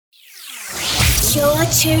You're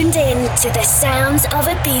tuned in to the sounds of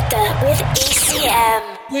Ibiza with ECM.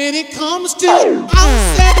 When it comes to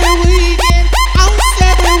house every weekend,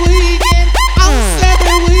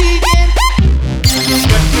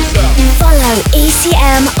 Follow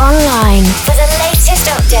ECM online for the latest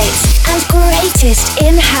updates and greatest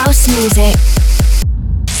in-house music.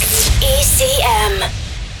 ECM.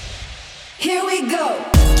 Here we go.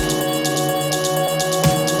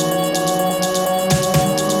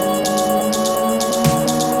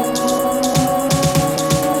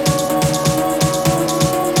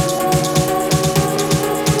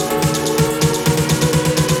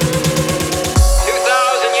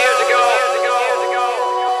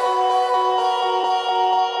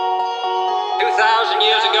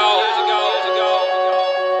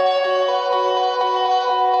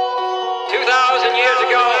 2,000 years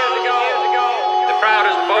ago, the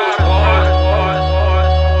proudest boast was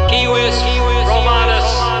Civis Romanus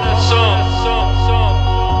Sum.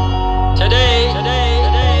 Today,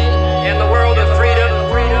 in the world of freedom,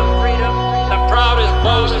 the proudest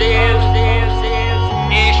boast is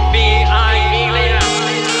Ich bin ein Berliner.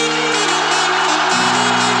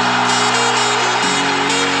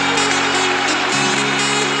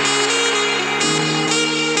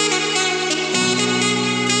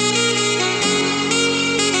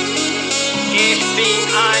 Ich bin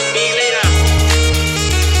ein Berliner.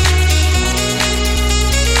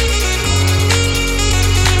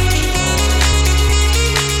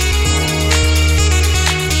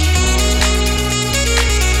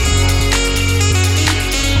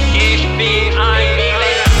 Ich bin ein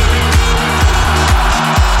Berliner.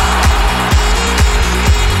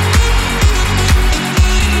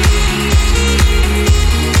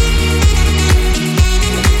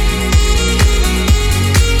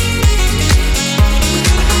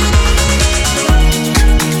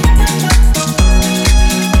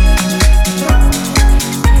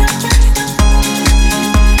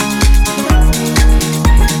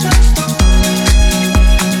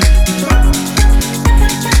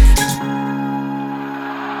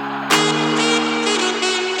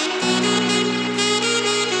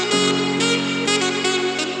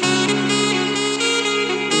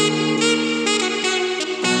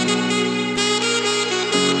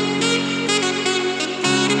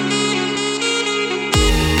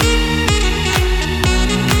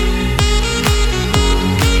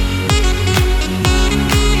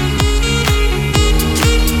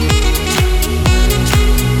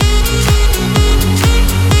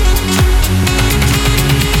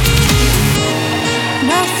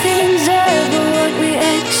 Nothing's ever what we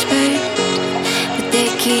expect, but they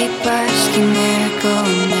keep asking where it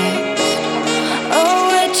goes next. All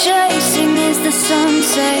we're chasing is the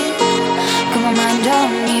sunset. Got my mind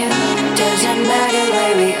on you. Doesn't matter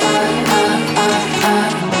where we are.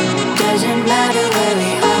 Doesn't matter where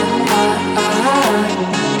we are.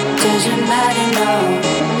 Doesn't matter, no.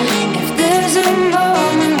 If there's a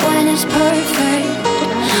moment when it's perfect,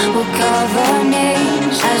 we'll carve our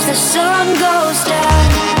names as the sun goes down.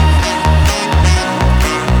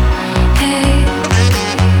 Hey,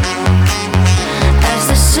 as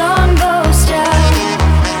the sun goes down.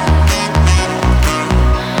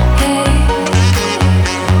 Hey,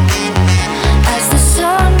 as the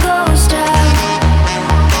sun goes down.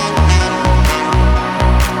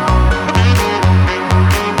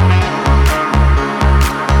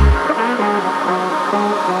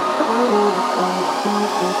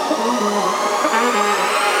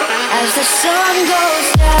 As the sun goes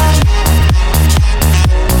down.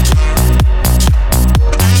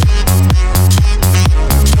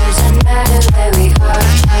 Doesn't matter where we are.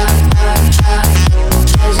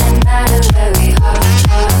 Doesn't matter where we are.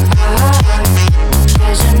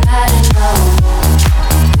 Doesn't matter, no.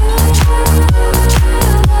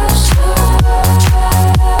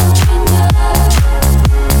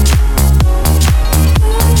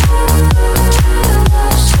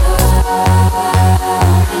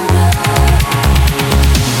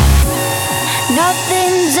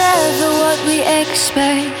 Nothing's ever what we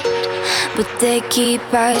expect, but they keep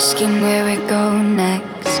asking where we go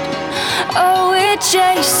next. All we're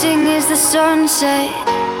chasing is the sunset.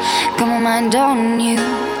 Got my mind on you.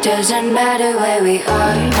 Doesn't matter where we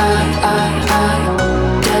are.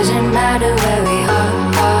 Doesn't matter where we are.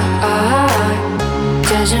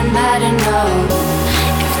 Doesn't matter, no.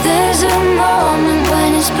 If there's a moment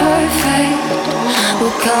when it's perfect,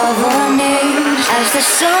 we'll carve our names as the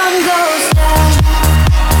sun goes down.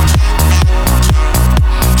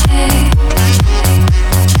 Hey,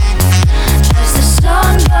 as the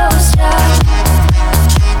sun goes down.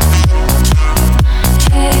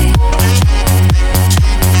 Hey.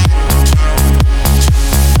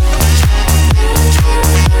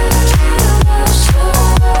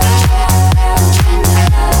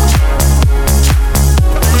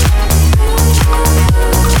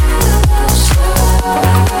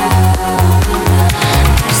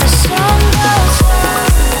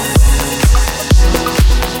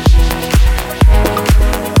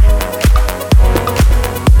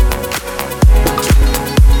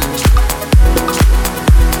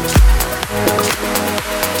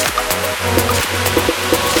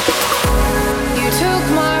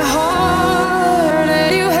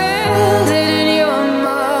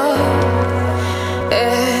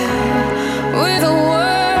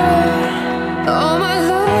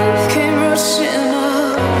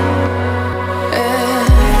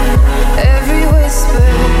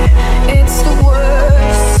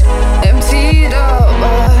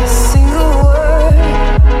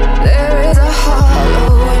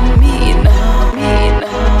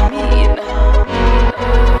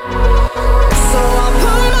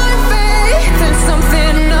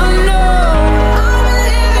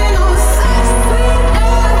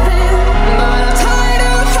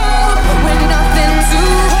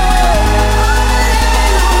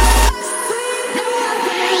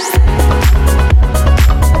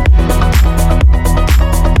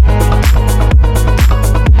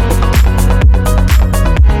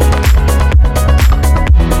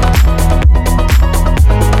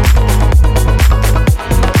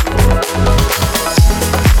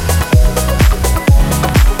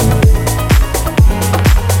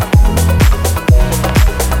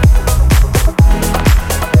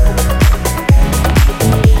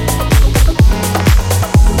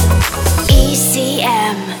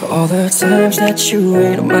 all the times that you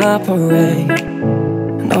rain on my parade,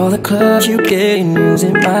 and all the clubs you get in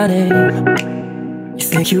using my name. You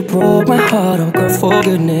think you broke my heart, oh girl, for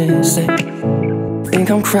goodness sake.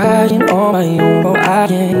 Think I'm crying on my own, but I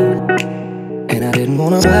ain't. And I didn't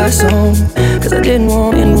wanna write a song, cause I didn't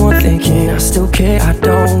want anyone thinking I still care, I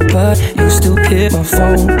don't. But you still pick my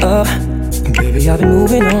phone up, and baby, I've been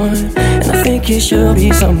moving on. And I think it should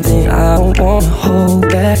be something I don't wanna hold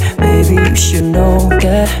back. Baby, you should know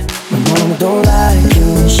that my mama don't like you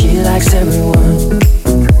and she likes everyone.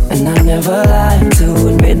 And I never lied to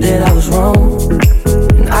admit that I was wrong.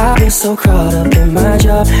 And I've been so caught up in my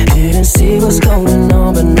job, didn't see what's going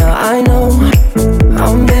on. But now I know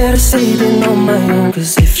I'm better sleeping on my own.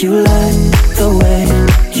 Cause if you like the way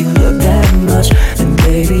you look that much, then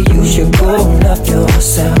baby, you should go and love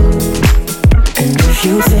yourself. And if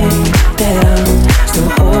you think that I'm still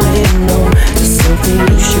holding on to something,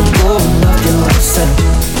 you should go and love yourself.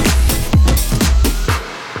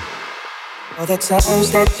 All the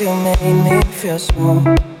times that you made me feel small,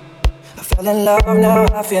 I fell in love, now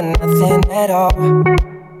I feel nothing at all.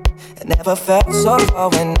 I never felt so far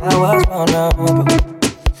when I was vulnerable.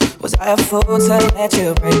 Was I a fool to let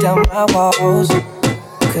you break down my walls?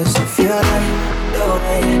 Cause if you like the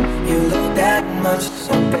way you look that much,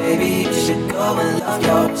 so baby, you should go and love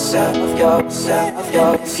yourself, love yourself, love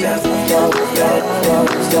yourself, love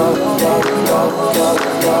yourself.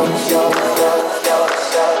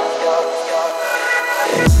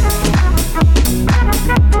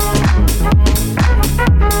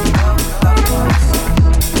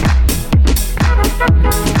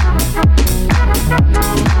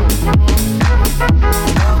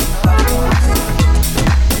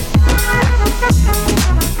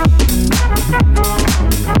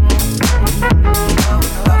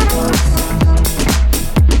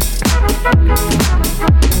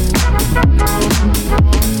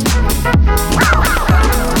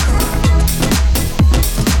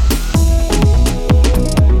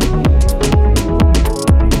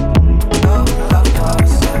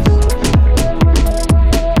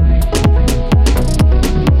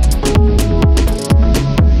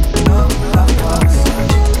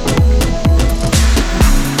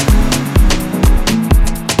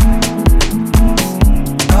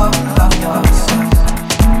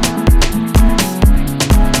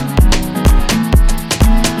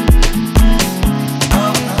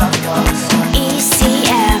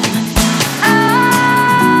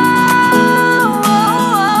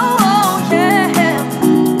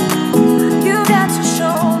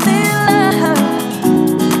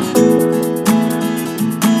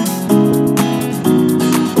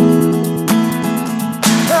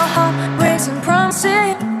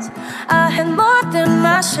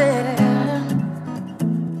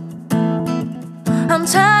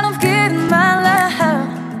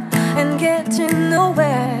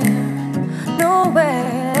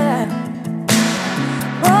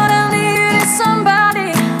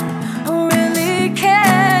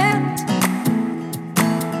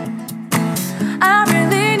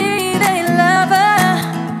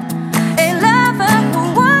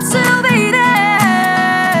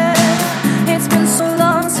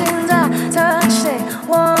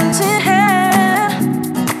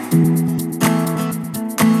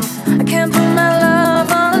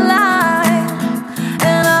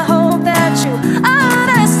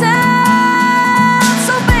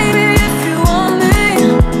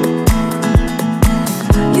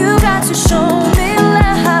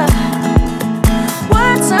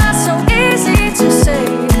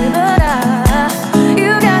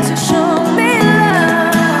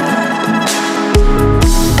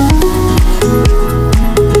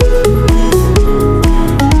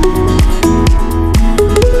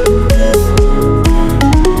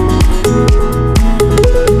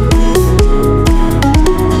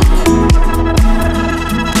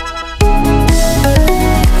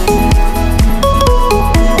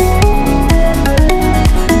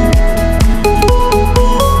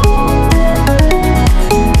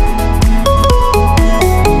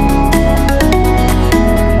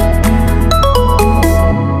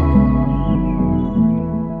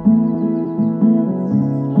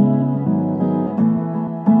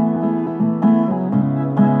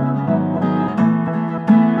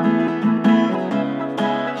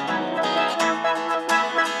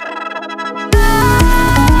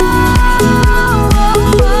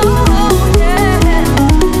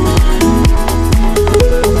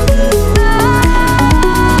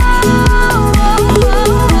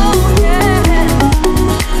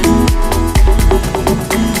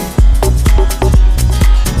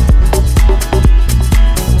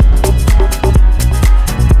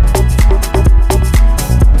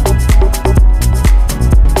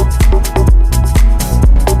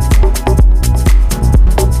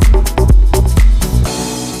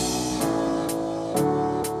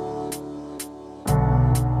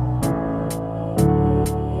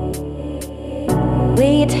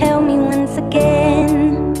 Will you tell me once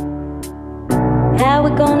again how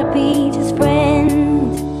we're gonna be just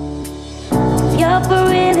friends? If you're for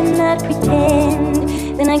real and not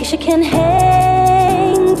pretend, then I guess you can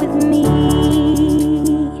hang with me.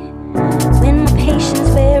 When my patience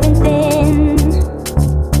wearing thin,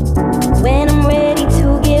 when I'm ready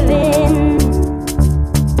to give in,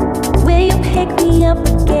 will you pick me up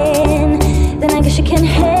again? Then I guess you can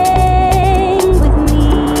hang with me.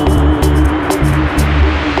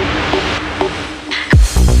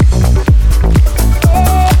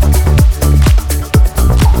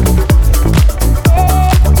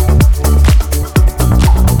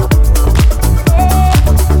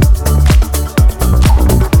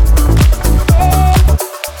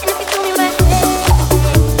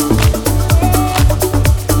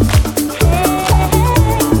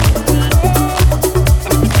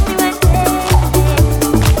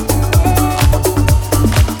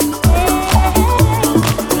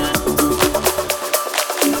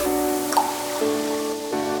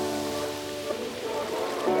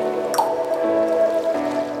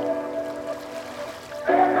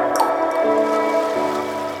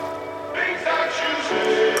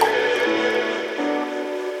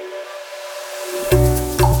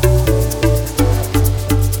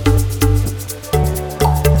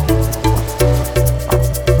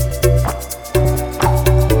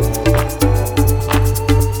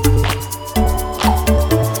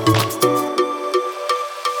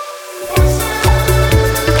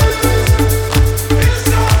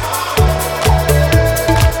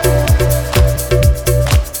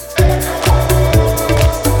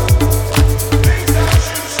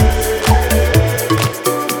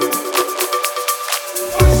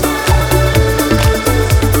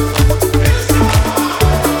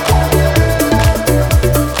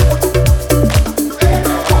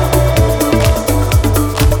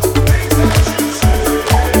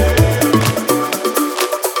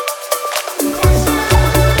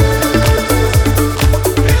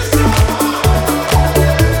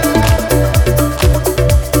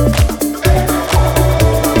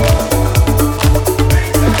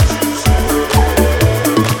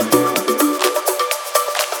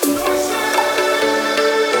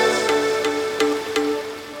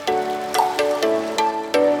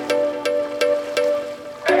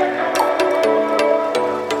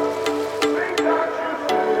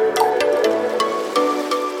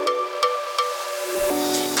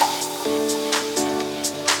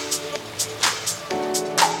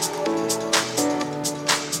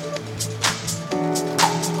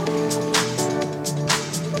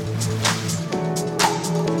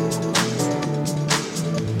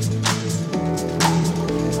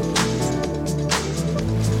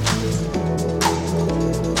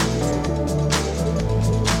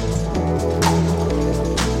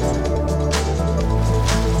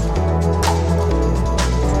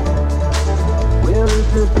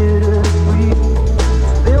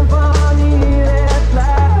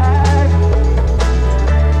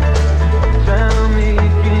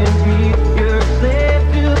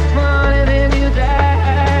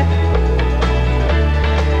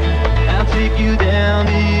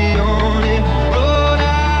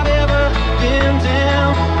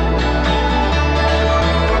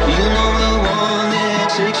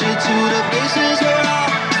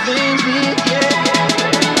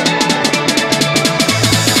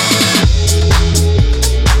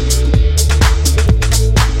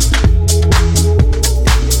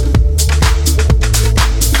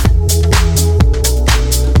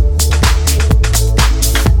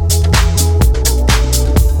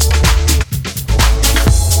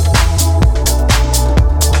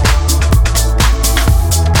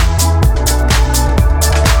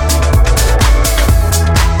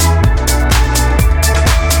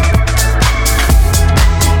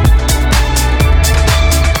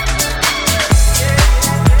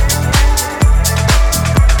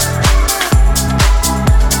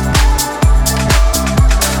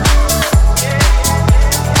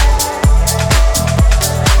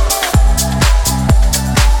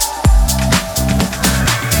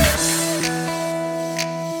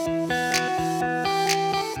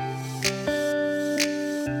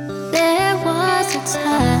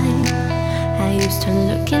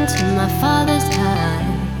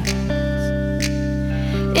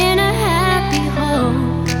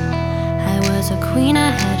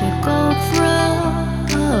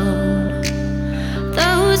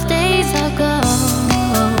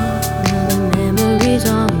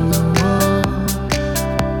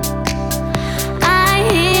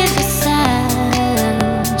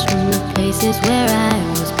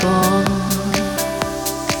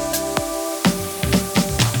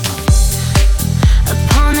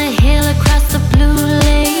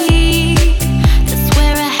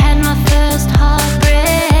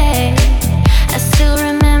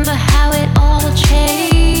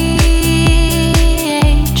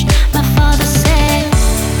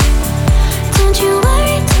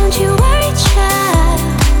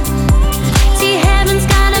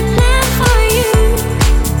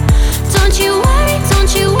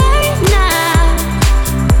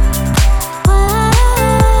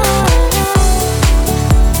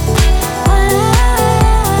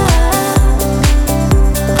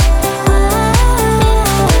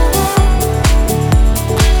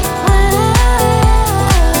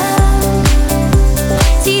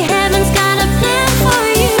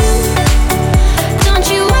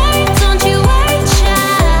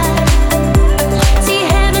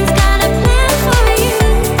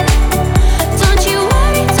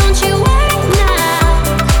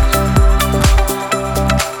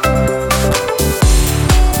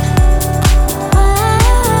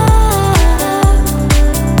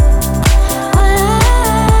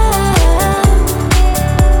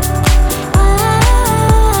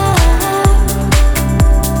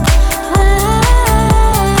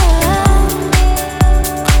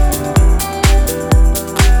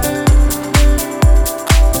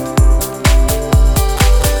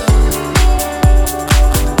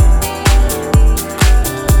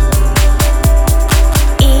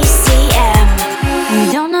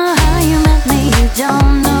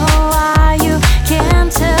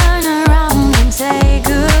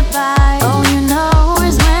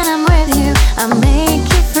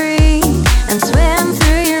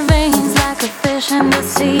 in the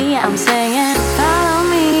sea. I'm saying, follow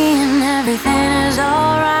me and everything is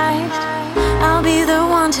alright. I'll be the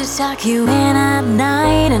one to tuck you in at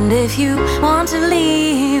night. And if you want to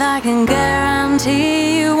leave, I can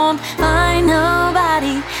guarantee you won't find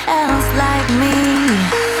nobody else like me.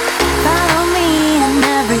 Follow me and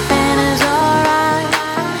everything is alright.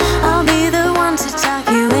 I'll be the one to tuck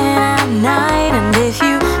you in at night. And if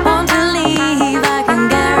you want to leave, I can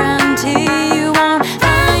guarantee you won't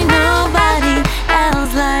find nobody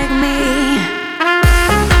else like me.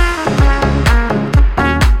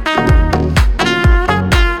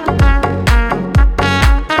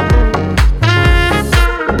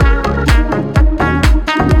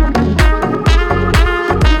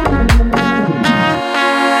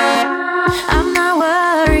 I'm not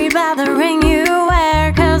worried about the ring you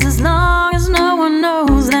wear, 'cause as long as no one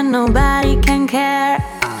knows, then nobody can care.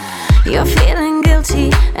 You're feeling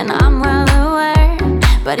guilty and I'm well aware,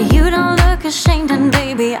 but you don't look ashamed, and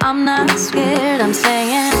baby, I'm not scared. I'm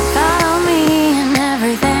saying, follow me and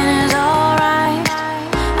everything is alright.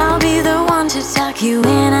 I'll be the one to tuck you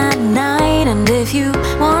in at night. And if you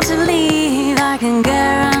want to leave, I can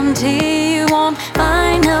guarantee you won't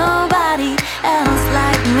find nobody else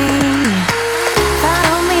like me.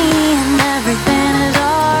 Follow me and everything is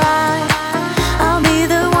alright. I'll be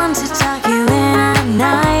the one to tuck you in at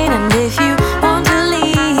night. And if you want to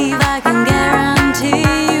leave, I can guarantee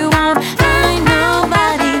you won't find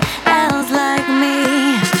nobody else like me.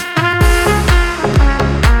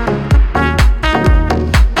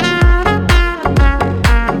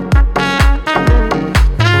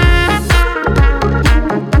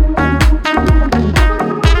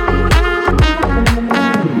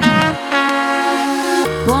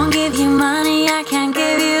 Won't give you money, I can't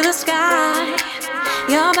give you the sky.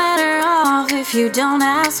 You're better off if you don't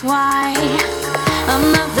ask why. I'm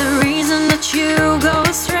not the reason that you go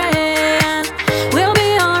astray, and we'll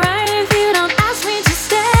be alright if you don't ask me to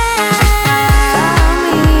stay. Follow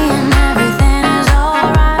me and everything is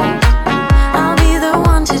alright. I'll be the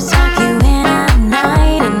one to tuck you in at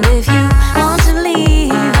night. And if you want to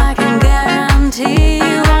leave, I can guarantee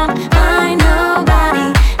you won't find nobody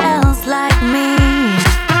else like me.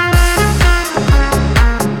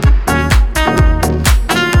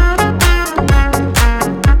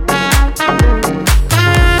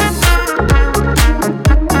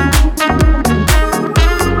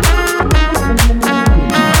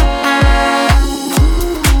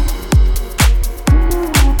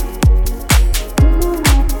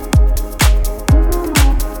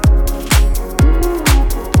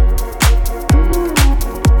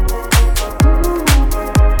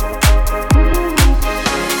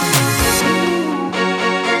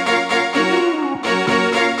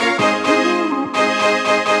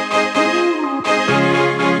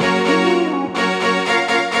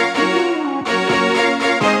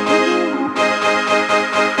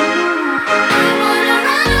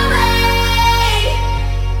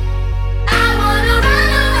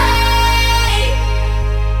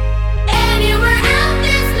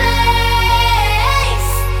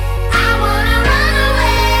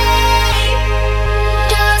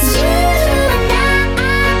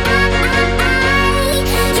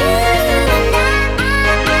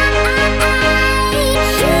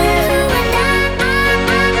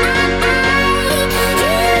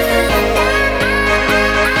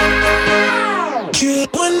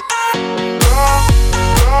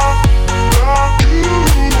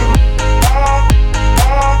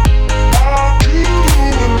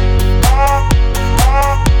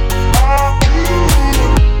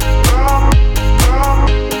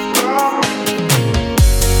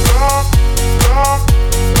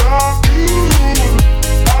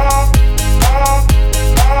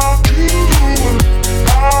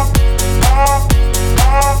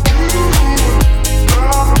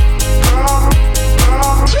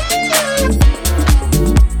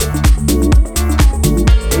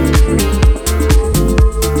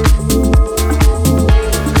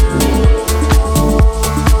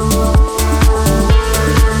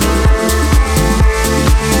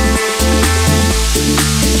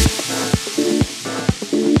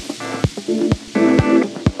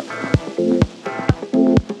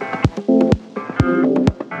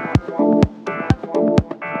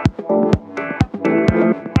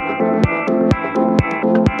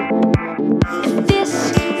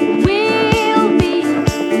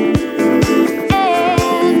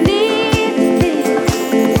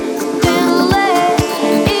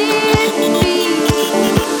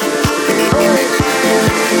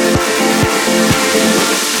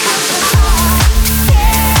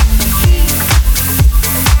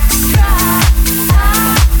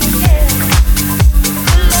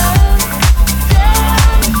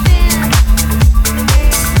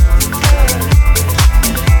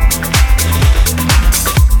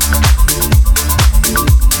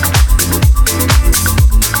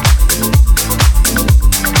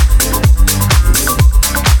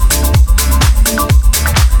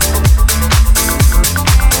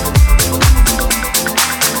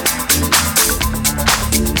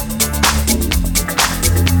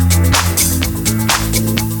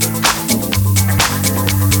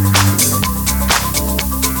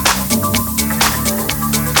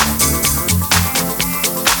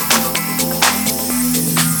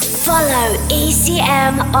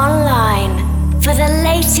 ATM Online for the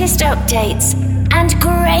latest updates and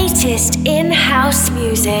greatest in-house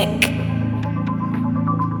music.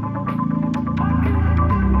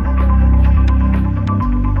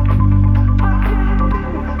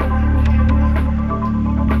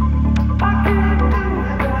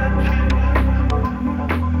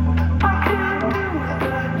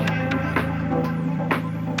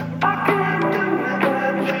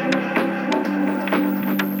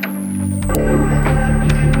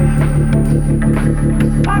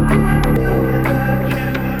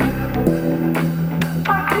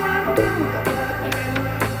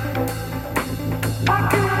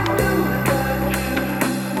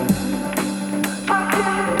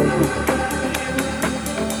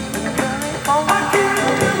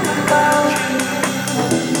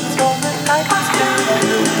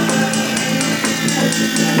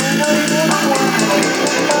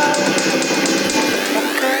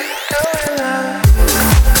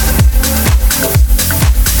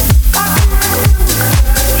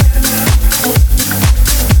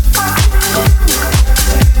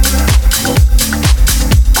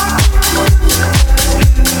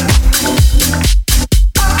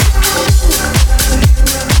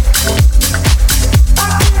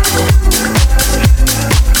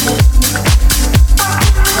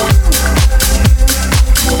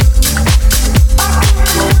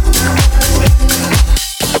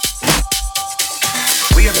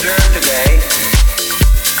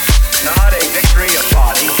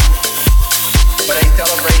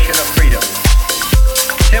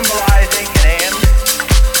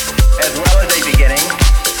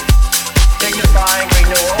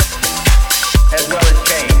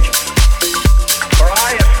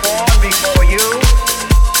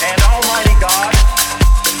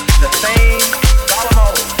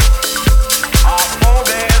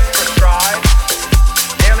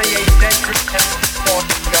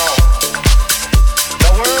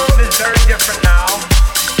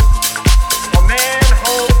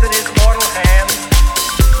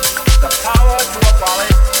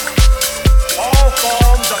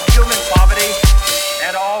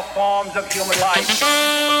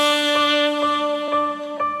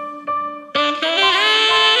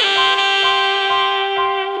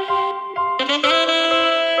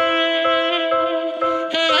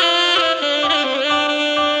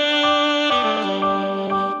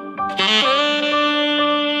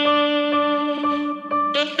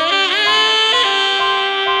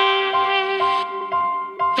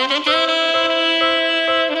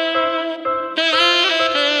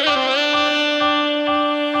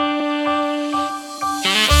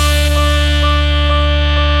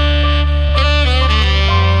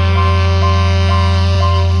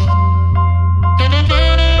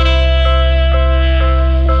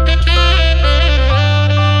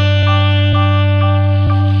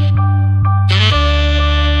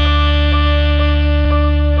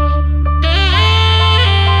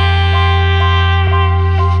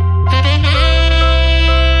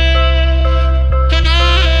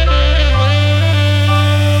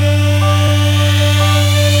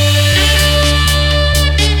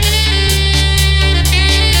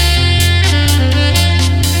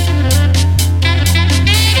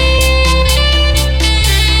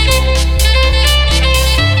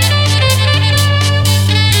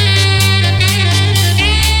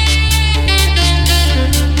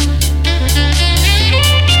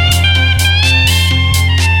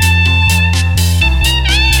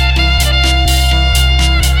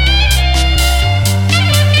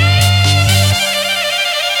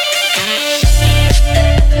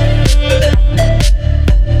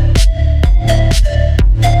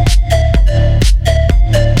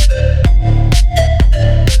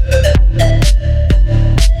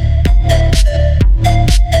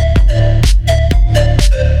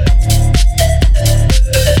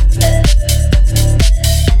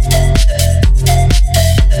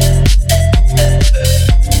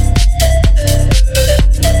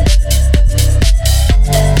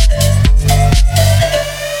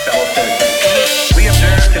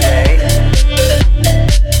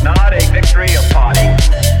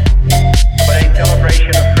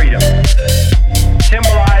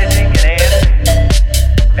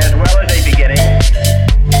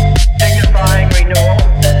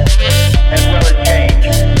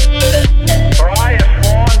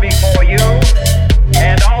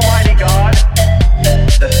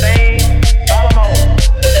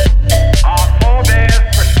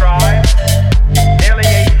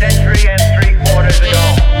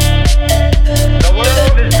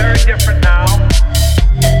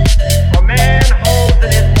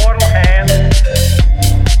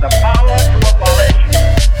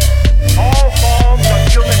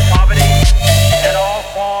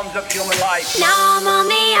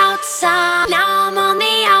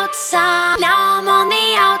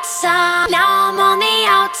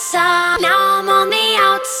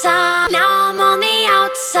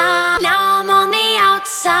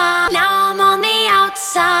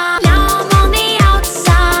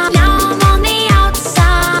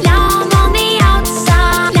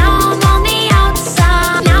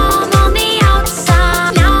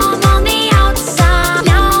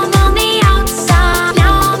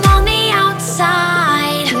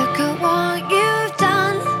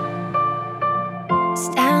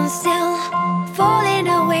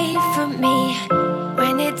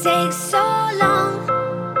 takes so long?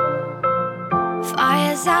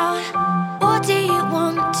 Fire's out, what do you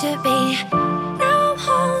want to be? Now I'm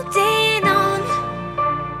holding on.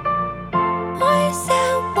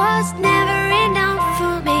 Myself was never enough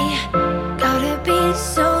for me. Gotta be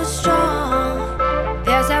so strong.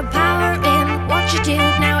 There's a power in what you do.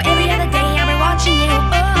 Now every other day I'll be watching you.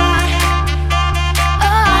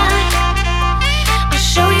 I'll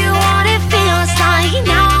show you what it feels like.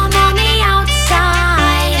 Now I'm on the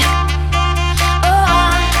outside.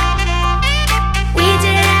 We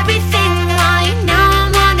did everything right. Now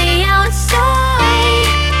I'm on the outside.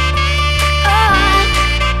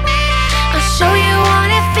 I'll show you what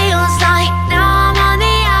it feels like. Now I'm on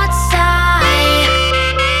the outside.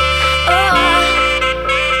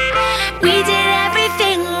 We did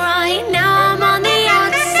everything right. Now I'm on the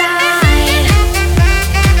outside.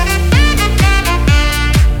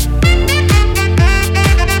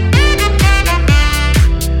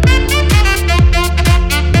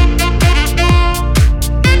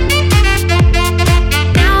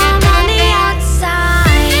 Now I'm on the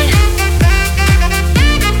outside.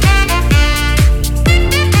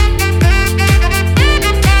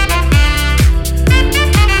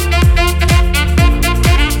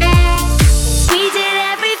 We did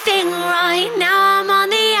everything right. Now I'm on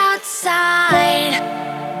the outside.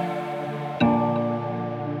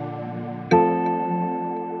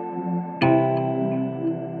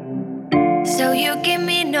 So you give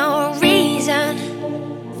me no reason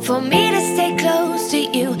for me to stay close to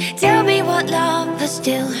you. Tell me what love is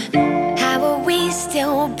still. How are we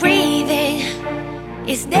still breathing?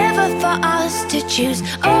 It's never for us to choose.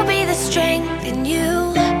 Oh, be the strength in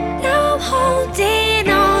you. Now I'm holding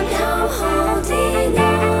on. Now I'm holding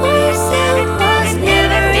on. Myself was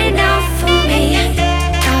never enough for me.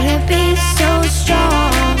 Gotta be so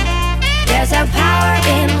strong. There's a power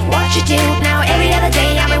in what you do. Now every other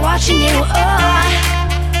day I'll be watching you.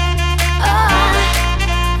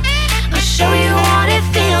 I'll show you what it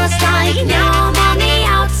feels like. Now I'm on the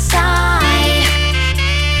outside.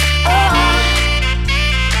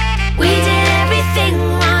 We did everything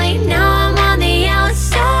right. Now I'm on the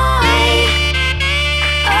outside.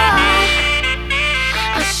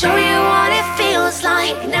 I'll show you what it feels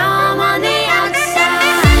like. Now I'm on the outside.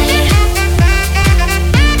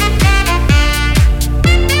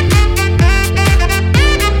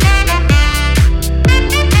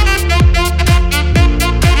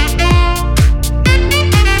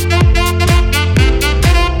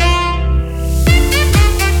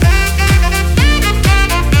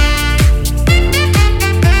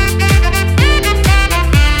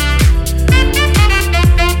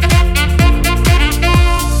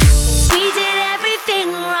 We did everything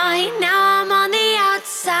right. Now I'm on the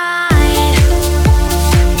outside.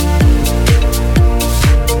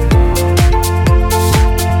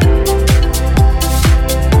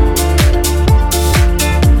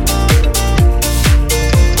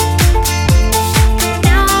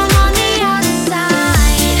 Now I'm on the outside.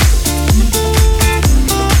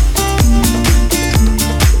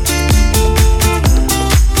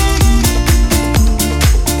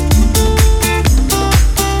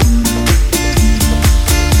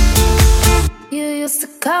 You used to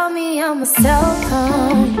call me on my cell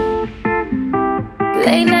phone,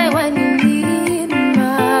 late night when you need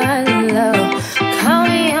my love. Call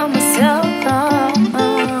me on my cell phone,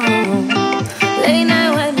 late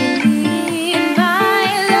night when you need my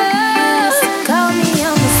love. You used to call me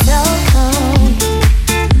on my cell phone,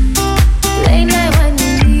 late night when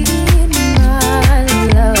you need my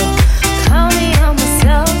love. Call me on my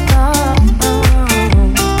cell phone,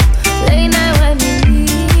 late night when you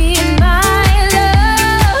need my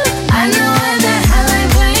love. I know when that hotline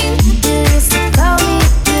bling, you used to call me,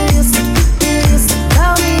 you used to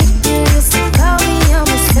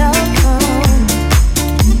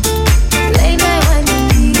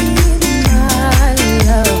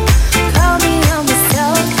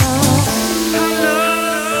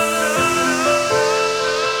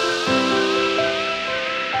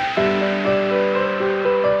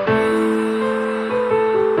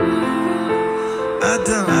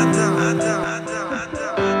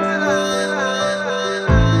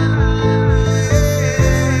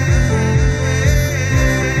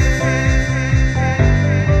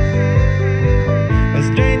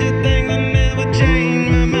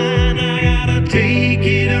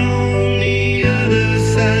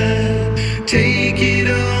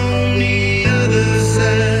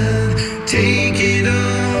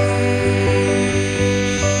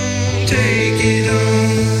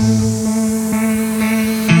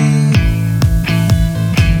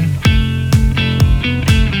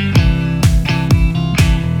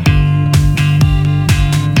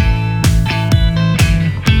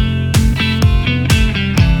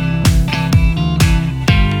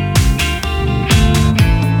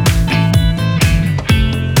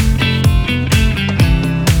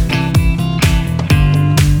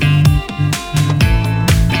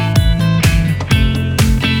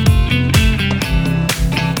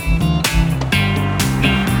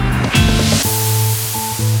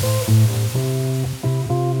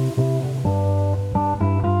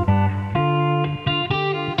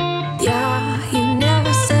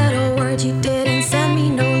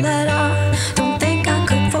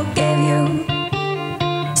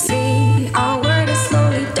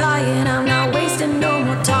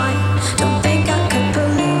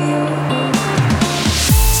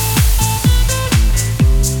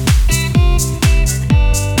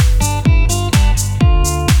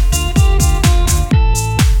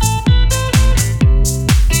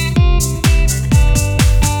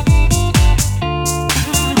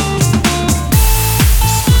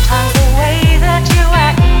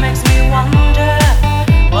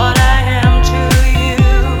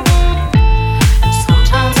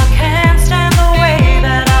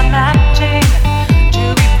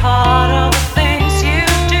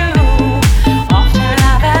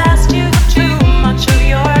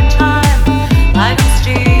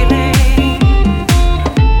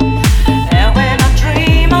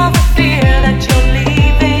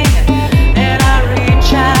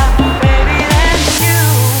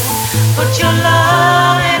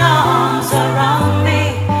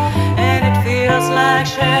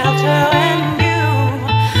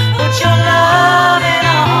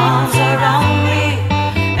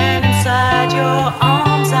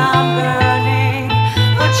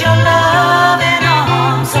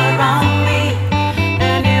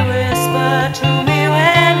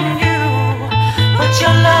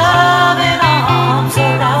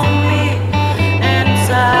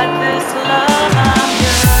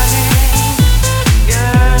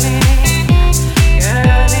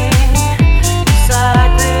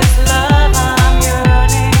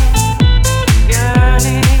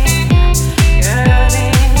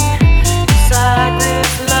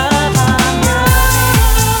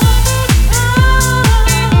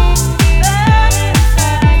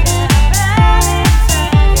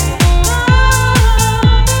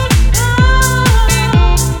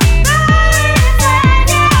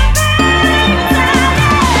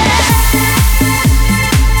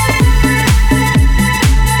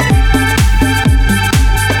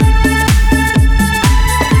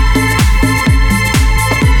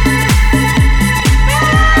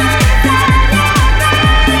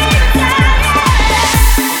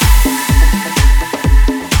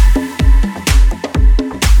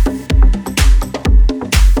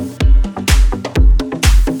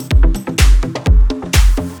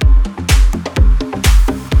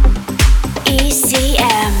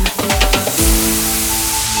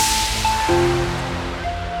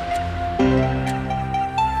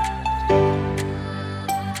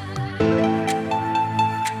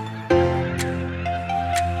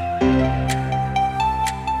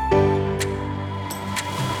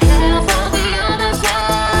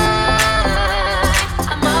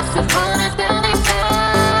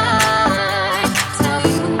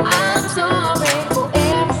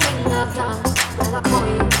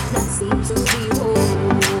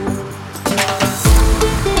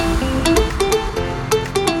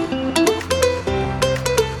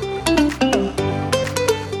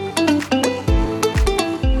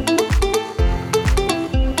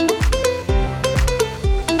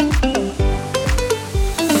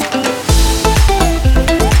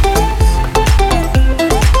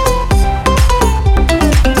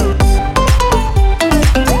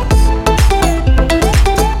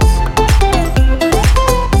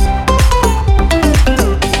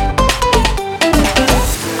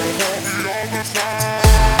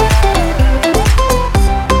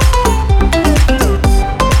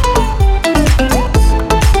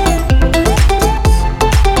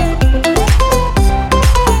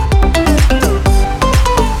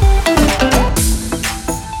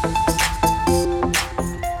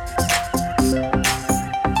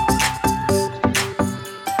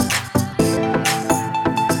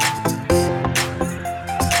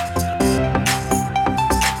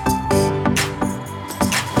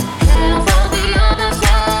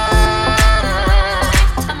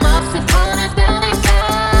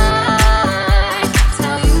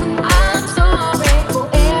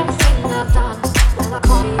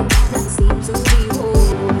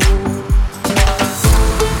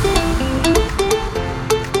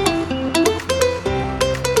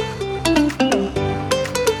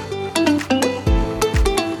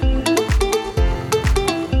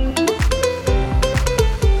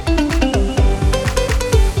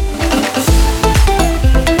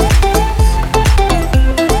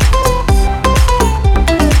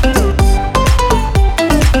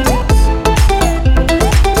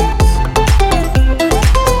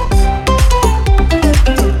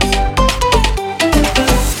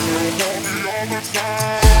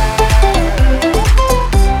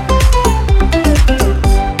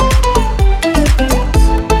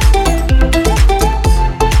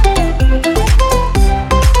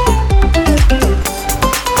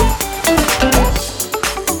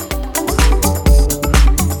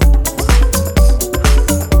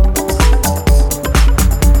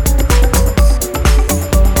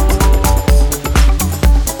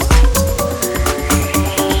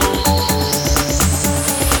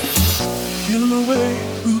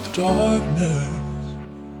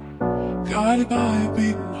guided by a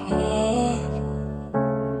beating heart.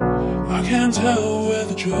 I can't tell where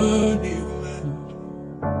the journey will end,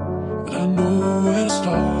 but I know where to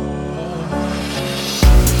start.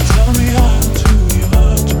 Tell me I'm too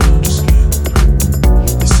young to understand.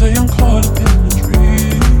 They say I'm caught up in a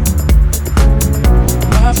dream.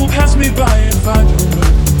 Life will pass me by if I don't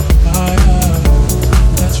open my eyes.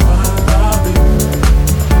 That's fine by me.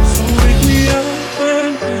 So wake me up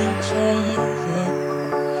when it's all over,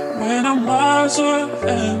 when I'm wiser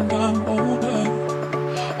and I'm older.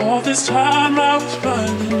 All this time I was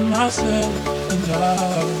finding myself and I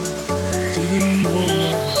didn't know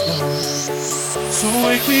what was wrong. So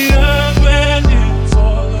wake me up when it's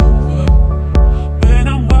all over, when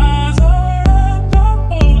I'm wiser and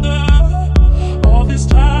I'm older. All this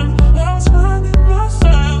time I was finding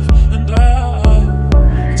myself and I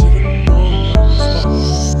didn't know what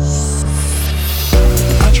was wrong.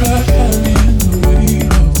 I tried carrying the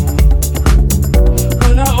weight of the world,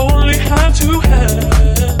 but I only had two hands.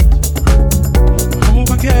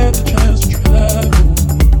 Get the chance to travel.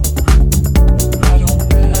 I don't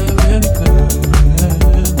have any plans.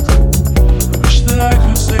 I wish that I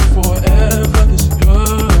could stay forever this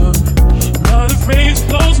young. Another phrase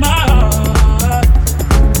blows my heart.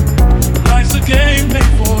 Life's a game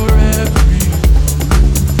made for everyone,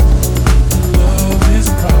 and love is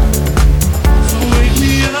a crime. So wake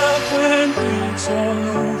me up when it's all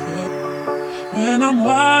over, when I'm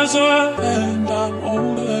wiser and I'm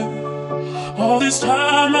older. All this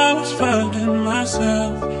time I was finding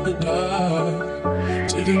myself and I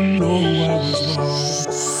didn't know I was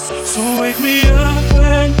lost. So wake me up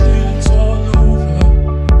when it's all over,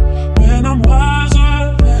 when I'm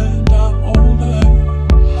wiser and I'm older.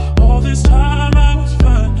 All this time I was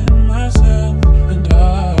finding myself and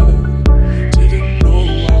I didn't know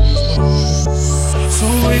I was lost. So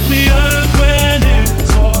wake me up when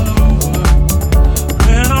it's all over,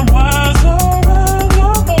 when I'm wiser and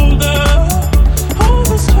I'm older.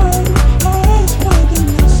 This time I was finding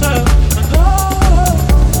myself and I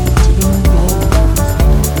didn't know what was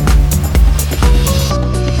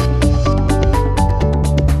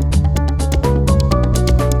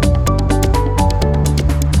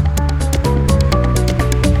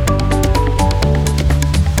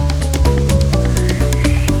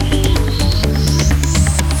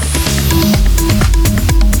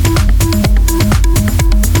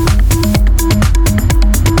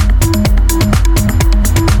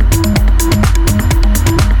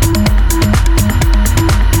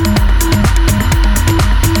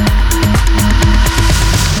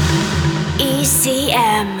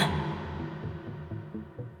ECM.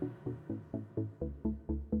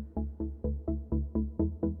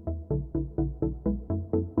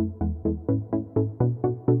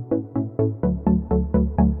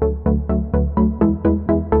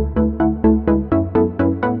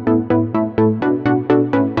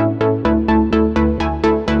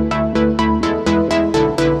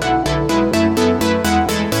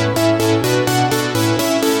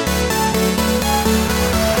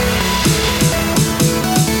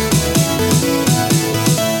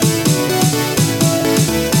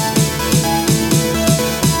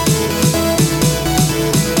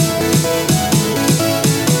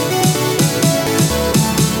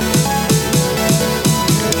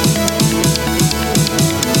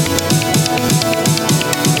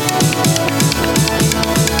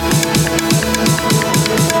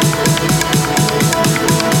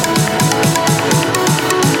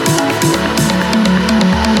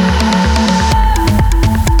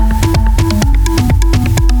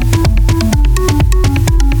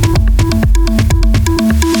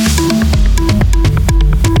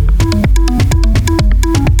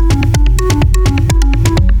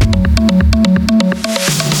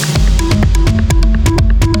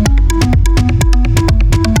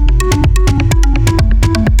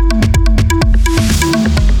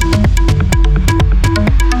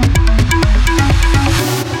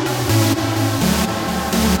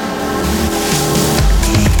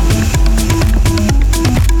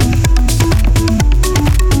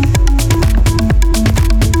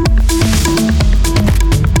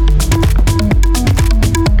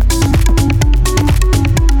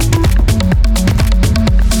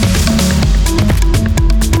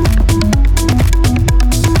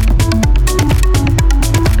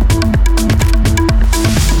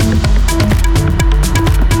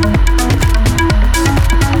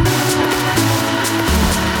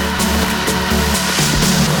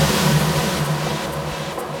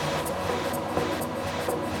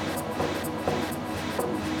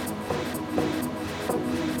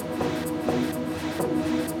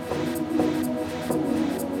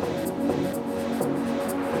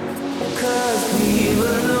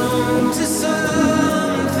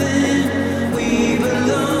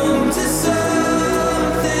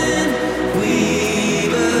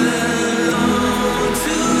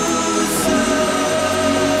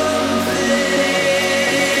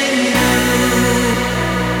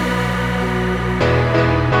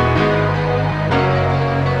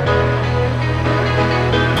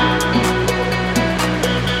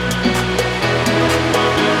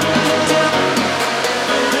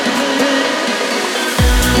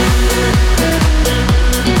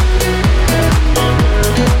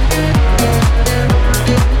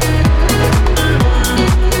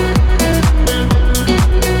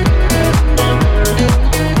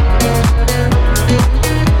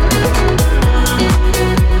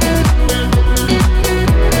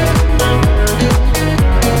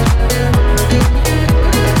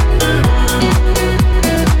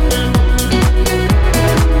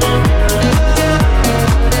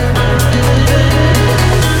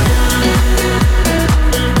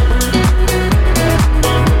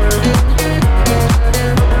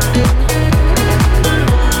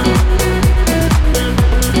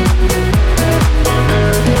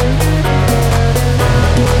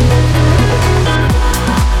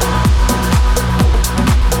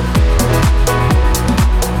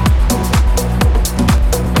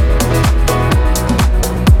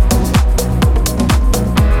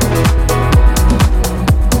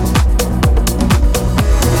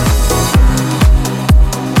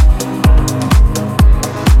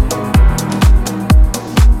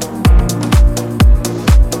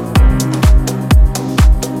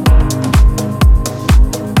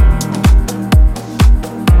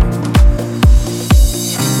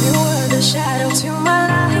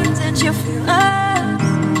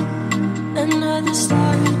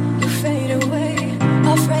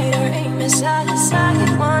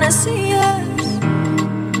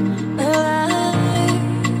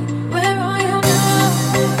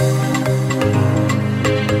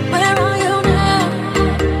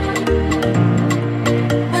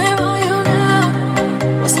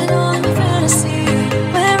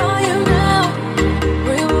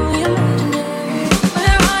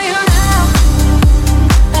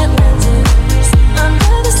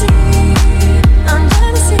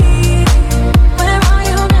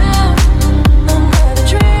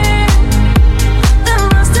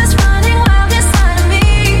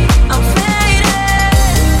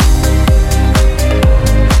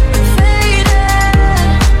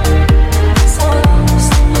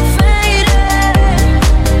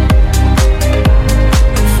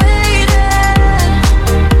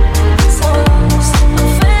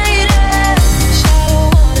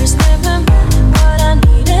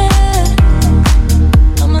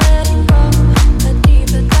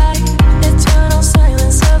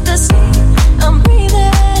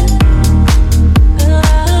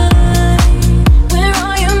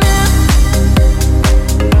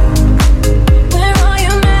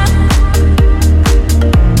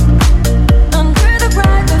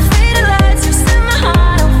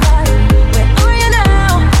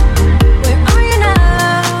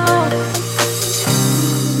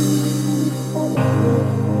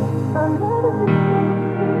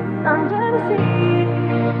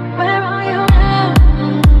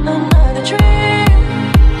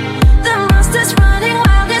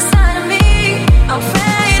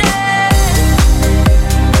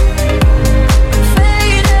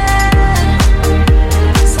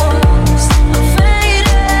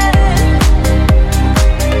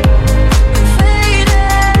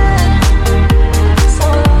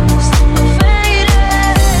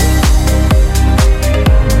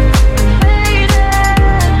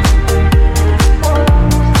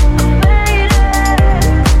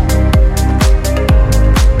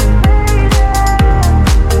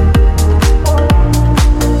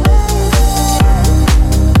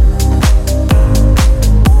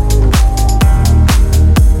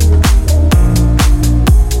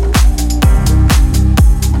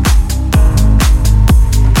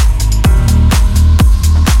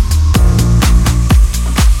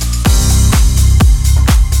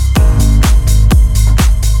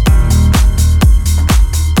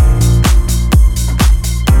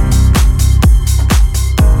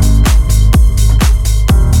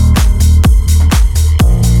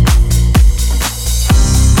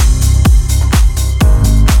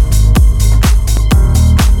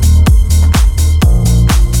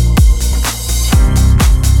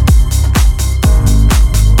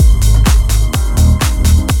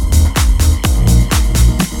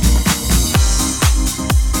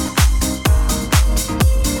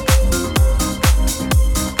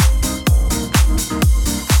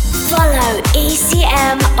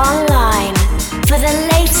 online for the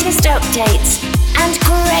latest updates and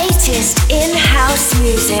greatest in-house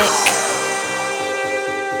music.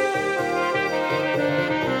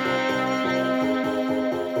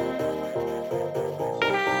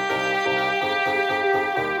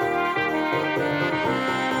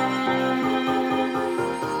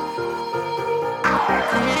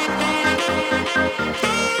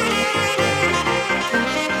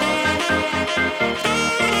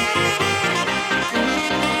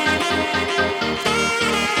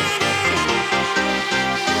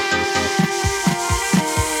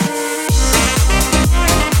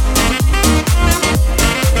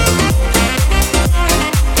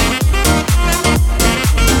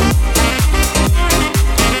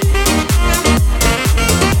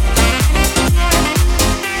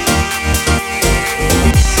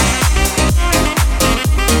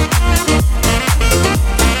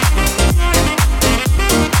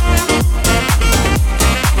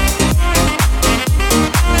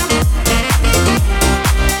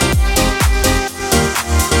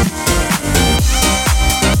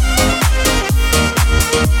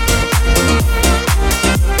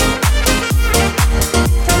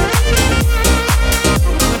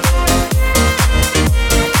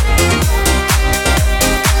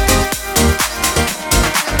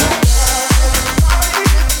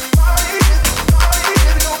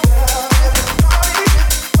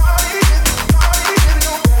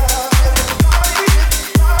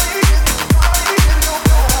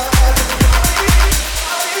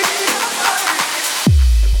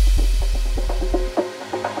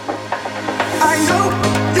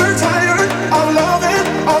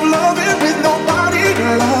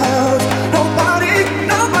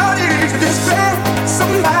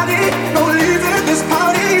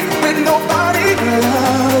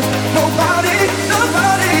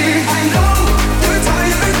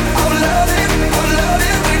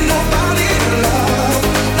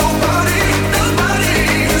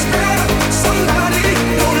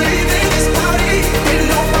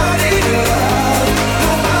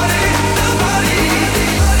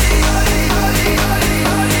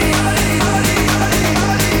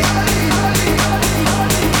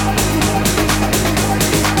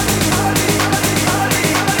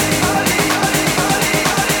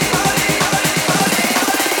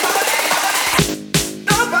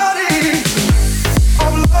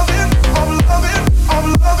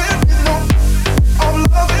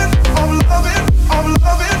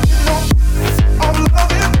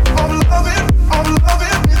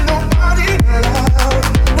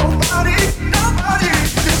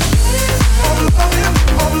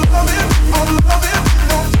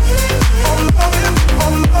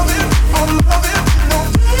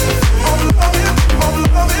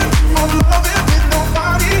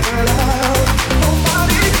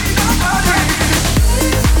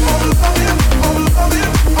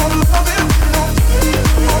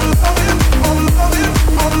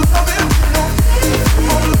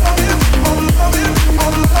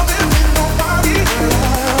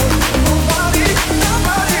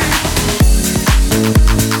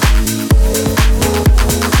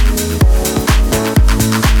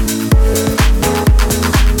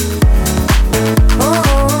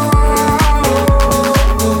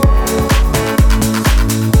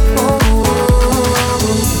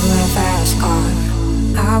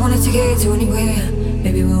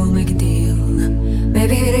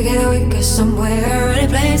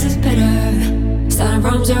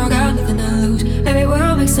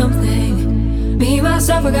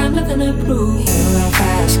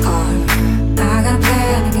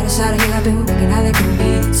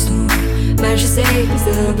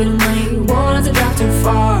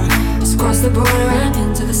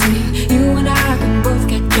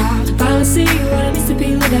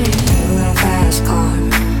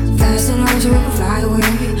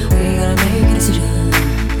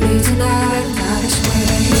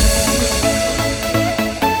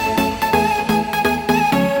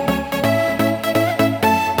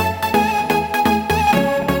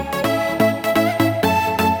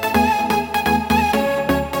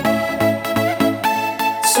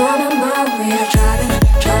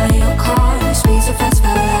 Driving your car, speed so fast,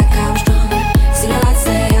 felt like I was drunk. See the lights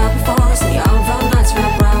stay out before us, and you're on phone.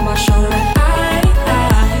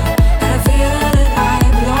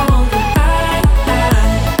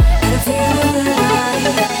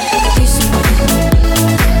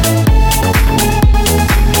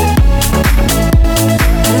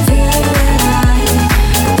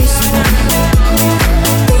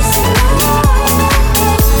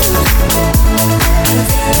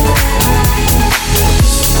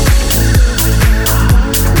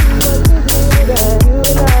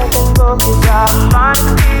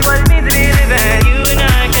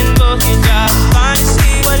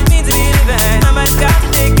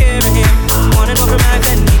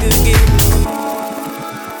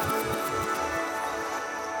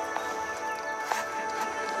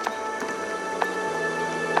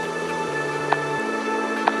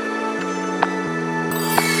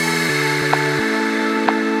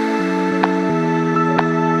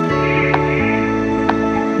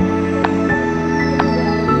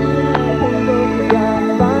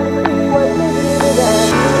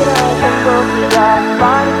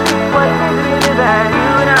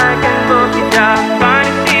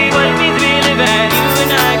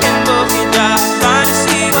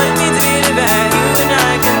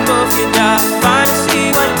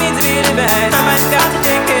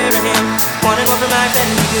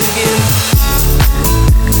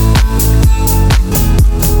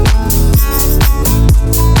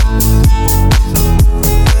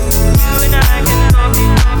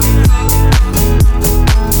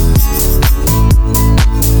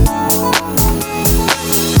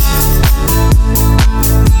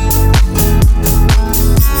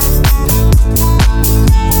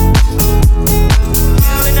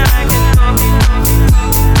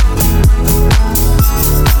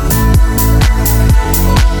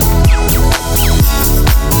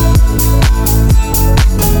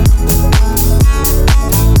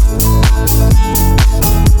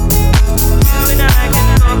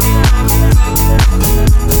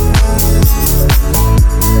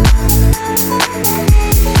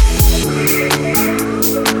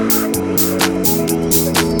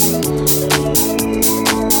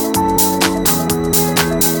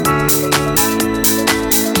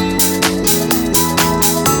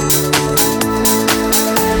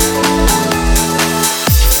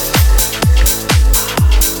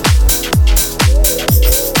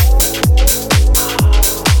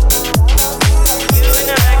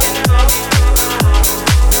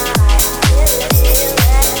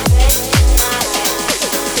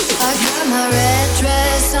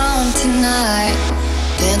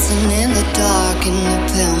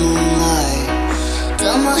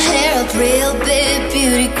 up real big,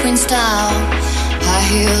 beauty queen style. High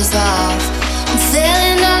heels off, I'm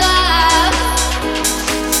feeling alive.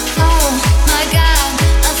 Oh my God,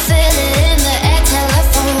 I feel it in the air.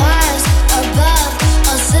 Telephone wires above,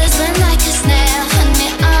 all sizzling like a snare. Honey,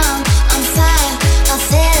 I'm fire, I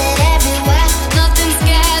feel it everywhere. Nothing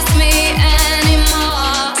scares me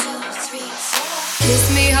anymore. 2, 3, 4. Kiss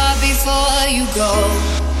me hard before you go.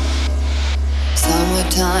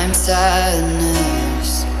 Summertime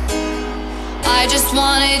sadness. I just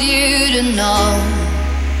wanted you to know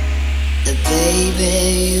that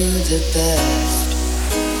baby, you're the best.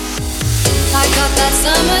 I got that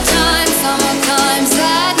summertime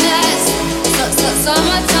sadness.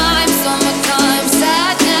 Summertime